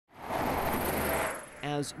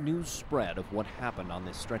As news spread of what happened on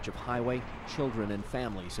this stretch of highway, children and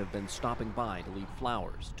families have been stopping by to leave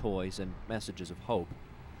flowers, toys, and messages of hope.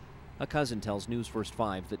 A cousin tells News First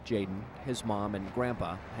 5 that Jaydien, his mom, and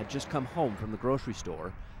grandpa had just come home from the grocery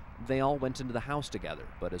store. They all went into the house together,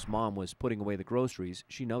 but as Mom was putting away the groceries,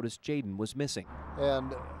 she noticed Jaydien was missing.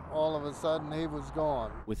 And all of a sudden, he was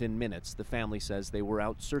gone. Within minutes, the family says they were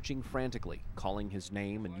out searching frantically, calling his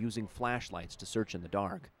name and using flashlights to search in the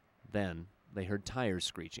dark. Then they heard tires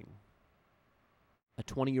screeching. A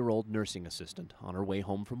 20-year-old nursing assistant on her way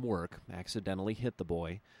home from work accidentally hit the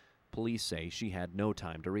boy. Police say she had no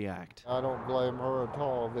time to react. I don't blame her at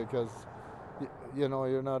all because, you know,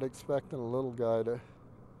 you're not expecting a little guy to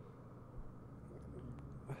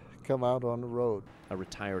come out on the road. A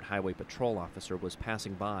retired highway patrol officer was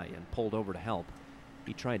passing by and pulled over to help.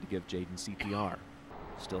 He tried to give Jaydien CPR.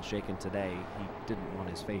 Still shaken today, he didn't want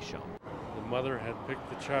his face shown. The mother had picked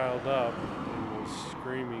the child up and was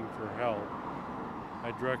screaming for help.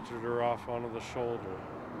 I directed her off onto the shoulder,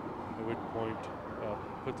 at which point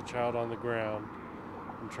put the child on the ground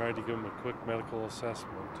and tried to give him a quick medical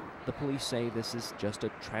assessment. The police say this is just a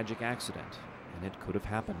tragic accident, and it could have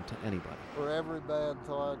happened to anybody. For every bad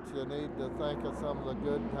thought, you need to think of some of the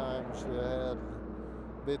good times you had.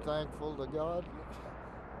 Be thankful to God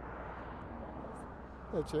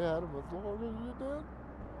that you had them as long as you did.